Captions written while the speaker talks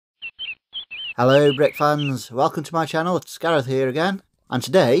Hello brick fans, welcome to my channel. It's Gareth here again, and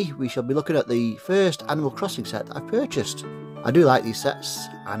today we shall be looking at the first Animal Crossing set that I've purchased. I do like these sets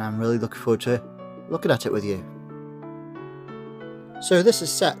and I'm really looking forward to looking at it with you. So this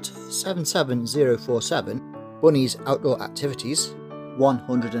is set 77047, Bunnie's Outdoor Activities,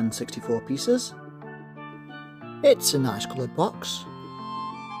 164 pieces. It's a nice coloured box.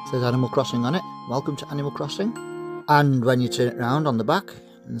 It says Animal Crossing on it, welcome to Animal Crossing. And when you turn it around on the back,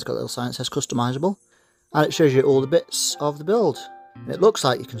 and it's got a little sign that says customizable, and it shows you all the bits of the build. And it looks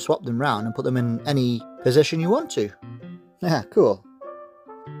like you can swap them round and put them in any position you want to. Yeah, cool.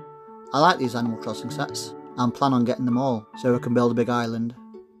 I like these Animal Crossing sets and plan on getting them all so I can build a big island.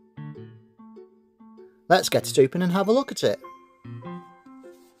 Let's get it open and have a look at it.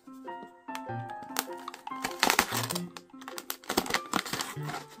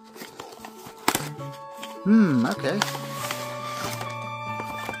 Okay.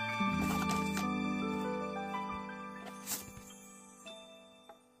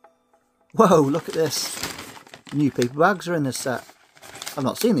 Whoa, look at this. New paper bags are in this set. I've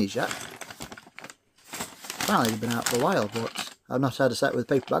not seen these yet. Apparently they've been out for a while, but I've not had a set with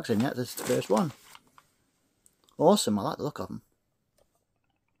paper bags in yet. This is the first one. Awesome, I like the look of them.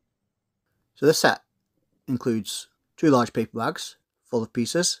 So this set includes 2 large paper bags full of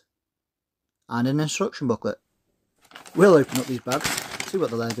pieces and an instruction booklet. We'll open up these bags, see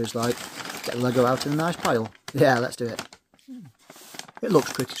what the Lego's like, get the Lego out in a nice pile. Yeah, let's do it. It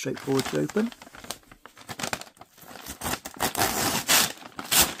looks pretty straightforward to open.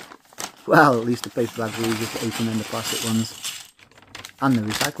 Well, at least the paper bags are easier to open than the plastic ones. And they're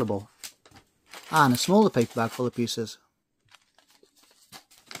recyclable. And a smaller paper bag full of pieces.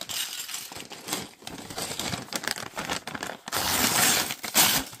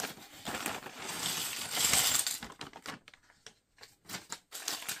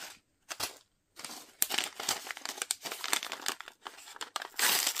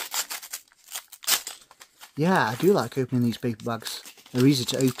 Yeah, I do like opening these paper bags. They're easy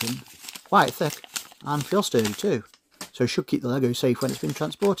to open, quite thick, and feel sturdy too. So it should keep the Lego safe when it's been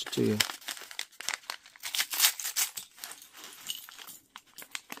transported to you.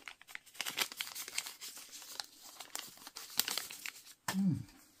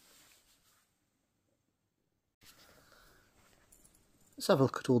 Let's have a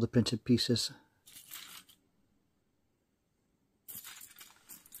look at all the printed pieces.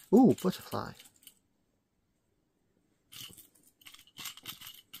 Ooh, butterfly.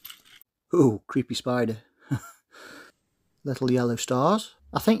 Ooh, creepy spider. Little yellow stars.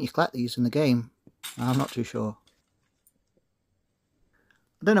 I think you collect these in the game. I'm not too sure.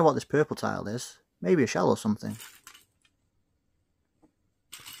 I don't know what this purple tile is. Maybe a shell or something.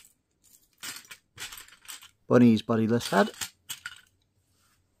 Bunny's bodiless head.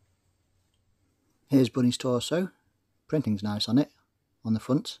 Here's Bunny's torso. Printing's nice on it, on the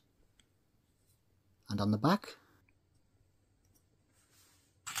front and on the back.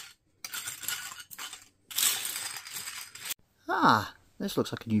 Ah, this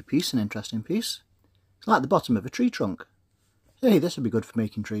looks like a new piece, an interesting piece. It's like the bottom of a tree trunk. Hey, this would be good for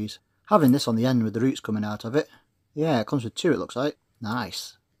making trees. Having this on the end with the roots coming out of it. Yeah, it comes with 2 it looks like.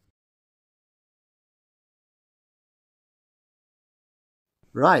 Nice.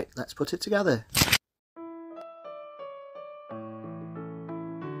 Right, let's put it together.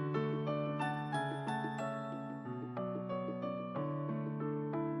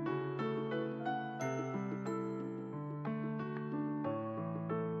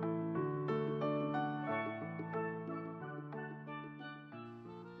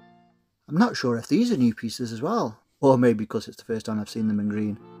 I'm not sure if these are new pieces as well, or maybe because it's the first time I've seen them in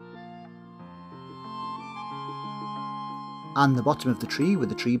green. And the bottom of the tree with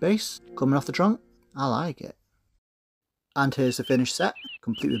the tree base coming off the trunk, I like it. And here's the finished set,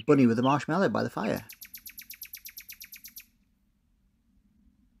 complete with Bunny with a marshmallow by the fire.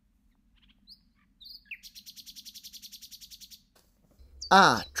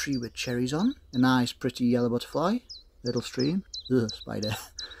 Ah, tree with cherries on, a nice pretty yellow butterfly, little stream, ugh, spider.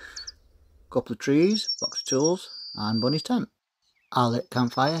 Couple of trees, box of tools, and Bunny's tent. A lit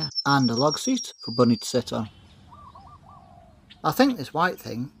campfire, and a log seat for Bunny to sit on. I think this white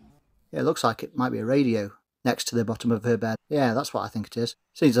thing, it looks like it might be a radio next to the bottom of her bed. Yeah, that's what I think it is.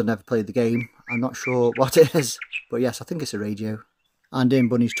 Since I've never played the game, I'm not sure what it is, but yes, I think it's a radio. And in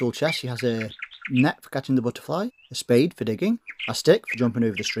Bunny's tool chest, she has a net for catching the butterfly, a spade for digging, a stick for jumping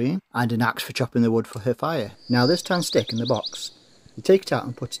over the stream, and an axe for chopping the wood for her fire. Now this tan stick in the box, you take it out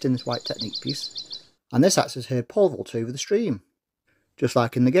and put it in this white Technique piece, and this acts as her pole vault over the stream, just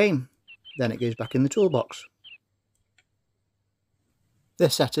like in the game. Then it goes back in the toolbox.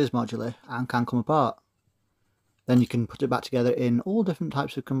 This set is modular and can come apart. Then you can put it back together in all different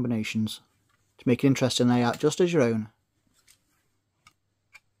types of combinations to make an interesting layout just as your own.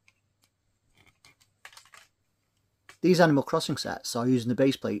 These Animal Crossing sets are using the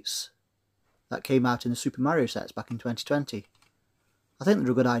base plates that came out in the Super Mario sets back in 2020. I think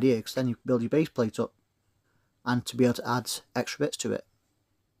they're a good idea because then you can build your base plate up and to be able to add extra bits to it.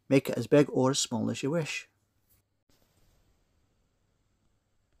 Make it as big or as small as you wish.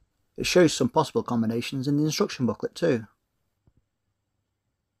 It shows some possible combinations in the instruction booklet too.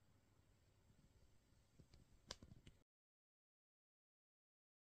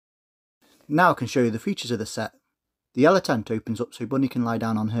 Now I can show you the features of the set. The yellow tent opens up so Bunny can lie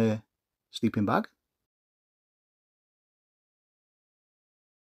down on her sleeping bag.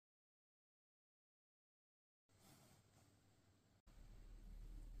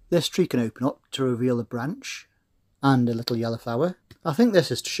 This tree can open up to reveal a branch and a little yellow flower. I think this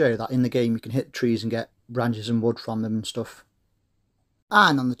is to show that in the game you can hit trees and get branches and wood from them and stuff.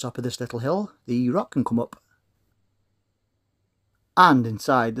 And on the top of this little hill, the rock can come up. And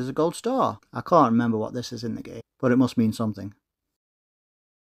inside there's a gold star. I can't remember what this is in the game, but it must mean something.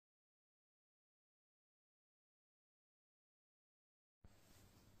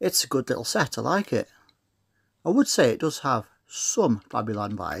 It's a good little set, I like it. I would say it does have some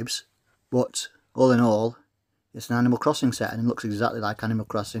Fabbyland vibes, but all in all, it's an Animal Crossing set and it looks exactly like Animal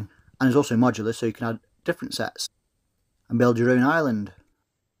Crossing. And it's also modular, so you can add different sets and build your own island.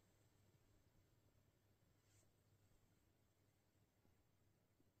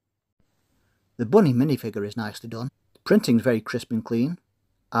 The Bunny minifigure is nicely done. The printing is very crisp and clean,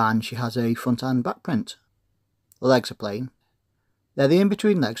 and she has a front and back print. The legs are plain. They're the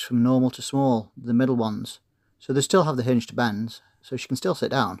in-between legs from normal to small, the middle ones, so they still have the hinge to bend, so she can still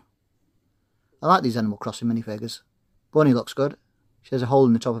sit down. I like these Animal Crossing minifigures. Bunny looks good. She has a hole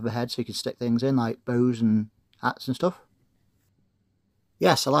in the top of her head so you can stick things in, like bows and hats and stuff.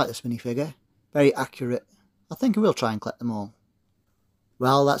 Yes, I like this minifigure. Very accurate. I think I will try and collect them all.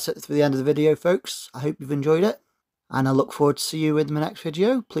 Well, that's it for the end of the video, folks. I hope you've enjoyed it, and I look forward to see you in my next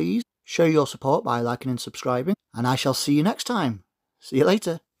video. Please show your support by liking and subscribing, and I shall see you next time. See you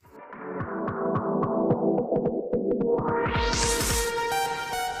later.